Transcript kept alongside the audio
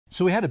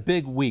So we had a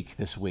big week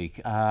this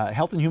week.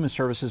 Health and Human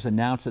Services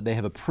announced that they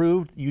have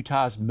approved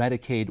Utah's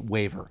Medicaid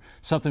waiver,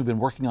 something we've been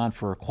working on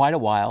for quite a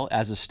while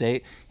as a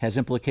state. It has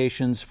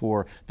implications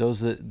for those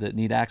that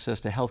need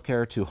access to health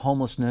care, to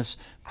homelessness,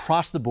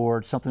 across the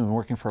board, something we've been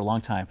working for a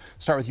long time.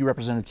 Start with you,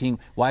 Representative King.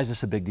 Why is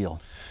this a big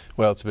deal?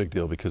 Well, it's a big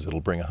deal because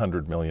it'll bring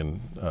 $100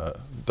 million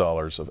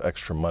of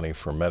extra money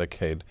for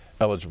Medicaid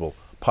eligible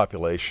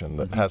population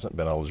that hasn't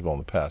been eligible in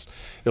the past.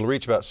 It'll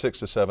reach about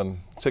 6,000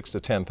 to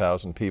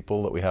 10,000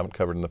 people that we haven't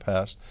covered in the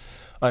past.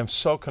 I'm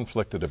so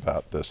conflicted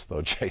about this,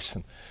 though,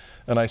 Jason.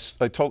 And I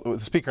told the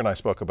Speaker and I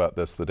spoke about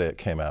this the day it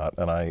came out,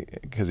 and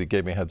because he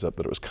gave me a heads up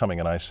that it was coming,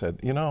 and I said,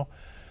 you know,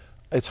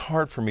 it's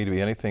hard for me to be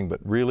anything but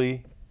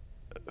really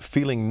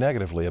feeling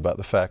negatively about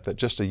the fact that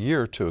just a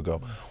year or two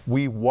ago,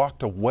 we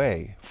walked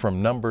away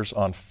from numbers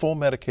on full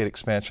Medicaid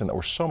expansion that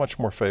were so much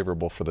more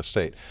favorable for the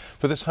state.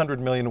 For this $100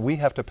 million, we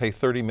have to pay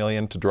 $30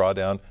 million to draw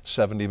down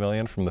 $70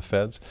 million from the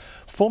feds.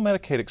 Full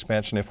Medicaid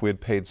expansion, if we had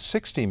paid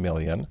 $60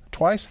 million,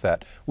 twice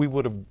that, we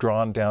would have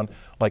drawn down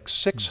like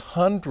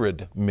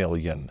 $600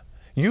 million.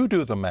 You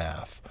do the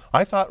math.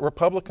 I thought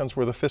Republicans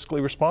were the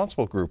fiscally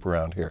responsible group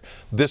around here.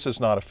 This is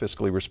not a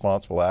fiscally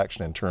responsible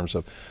action in terms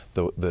of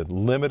the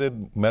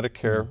limited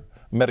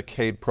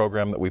Medicaid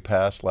program that we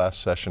passed last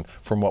session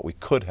from what we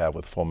could have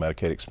with full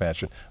Medicaid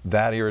expansion.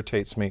 That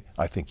irritates me.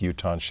 I think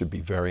Utahns should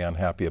be very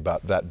unhappy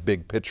about that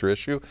big picture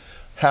issue.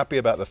 Happy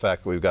about the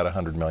fact that we've got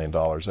 $100 million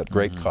at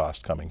great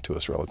cost coming to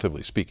us,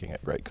 relatively speaking,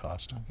 at great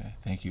cost. Okay,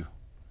 thank you.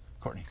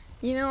 Courtney.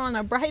 You know, on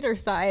a brighter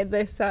side,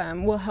 this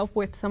will help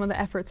with some of the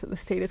efforts that the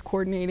state is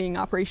coordinating.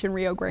 Operation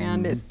Rio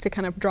Grande is to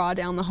kind of draw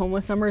down the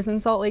homeless numbers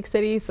in Salt Lake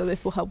City. So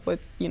this will help with,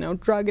 you know,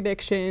 drug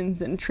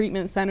addictions and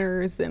treatment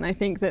centers. And I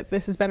think that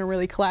this has been a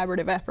really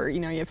collaborative effort. You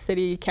know, you have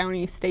city,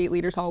 county, state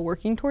leaders all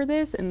working toward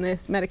this, and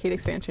this Medicaid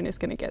expansion is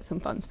going to get some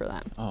funds for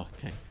that. Oh,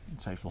 okay.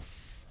 Insightful.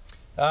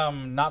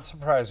 Not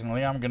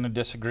surprisingly, I'm going to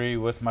disagree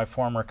with my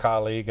former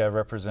colleague,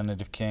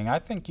 Representative King. I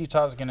think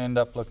Utah's going to end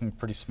up looking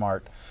pretty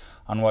smart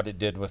on what it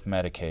did with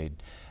Medicaid.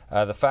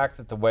 The fact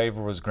that the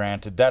waiver was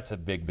granted, that's a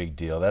big, big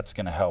deal. That's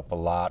going to help a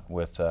lot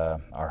with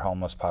our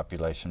homeless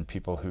population,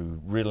 people who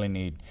really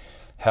need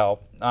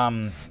help.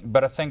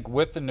 But I think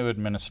with the new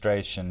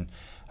administration,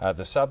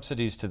 the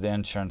subsidies to the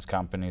insurance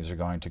companies are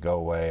going to go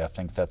away. I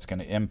think that's going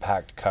to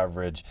impact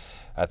coverage.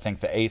 I think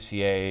the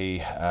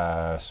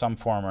ACA, some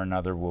form or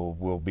another,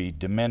 will be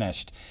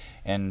diminished.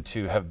 And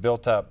to have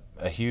built up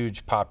a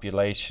huge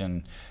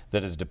population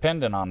that is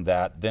dependent on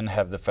that, then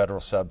have the federal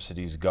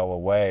subsidies go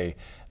away,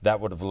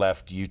 that would have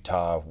left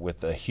Utah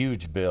with a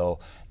huge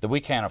bill that we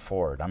can't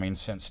afford. I mean,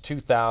 since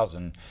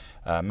 2000,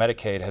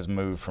 Medicaid has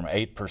moved from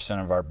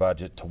 8% of our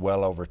budget to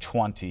well over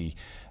 20%.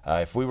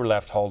 If we were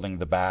left holding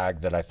the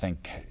bag that I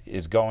think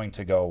is going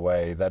to go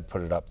away, that'd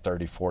put it up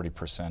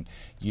 30–40%.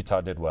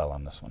 Utah did well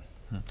on this one.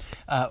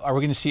 Are we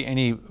going to see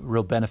any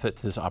real benefit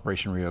to this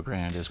Operation Rio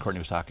Grande, as Courtney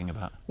was talking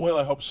about? Well,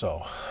 I hope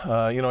so.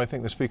 You know, I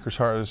think the Speaker's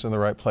heart is in the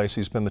right place.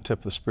 He's been the tip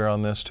of the spear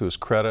on this, to his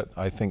credit.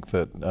 I think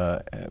that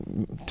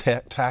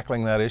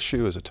tackling that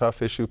issue is a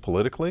tough issue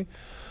politically.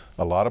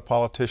 A lot of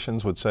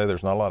politicians would say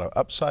there's not a lot of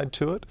upside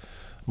to it.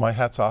 My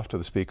hat's off to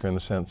the Speaker in the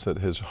sense that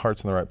his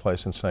heart's in the right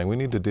place in saying we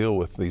need to deal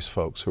with these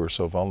folks who are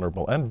so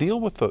vulnerable and deal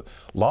with the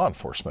law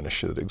enforcement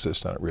issue that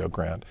exists down at Rio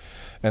Grande.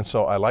 And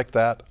so I like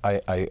that.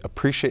 I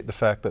appreciate the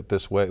fact that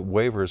this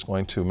waiver is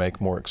going to make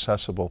more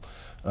accessible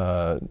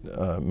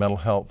mental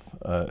health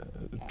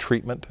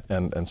treatment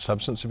and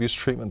substance abuse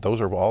treatment. Those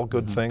are all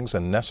good things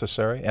and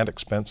necessary and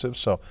expensive,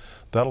 so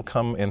that'll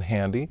come in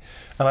handy.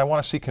 And I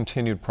want to see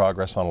continued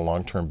progress on a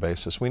long-term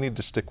basis. We need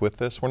to stick with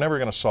this. We're never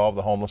going to solve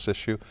the homeless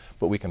issue,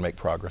 but we can make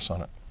progress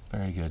on it.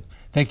 Very good.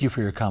 Thank you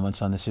for your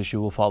comments on this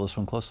issue. We'll follow this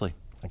one closely.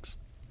 Thanks.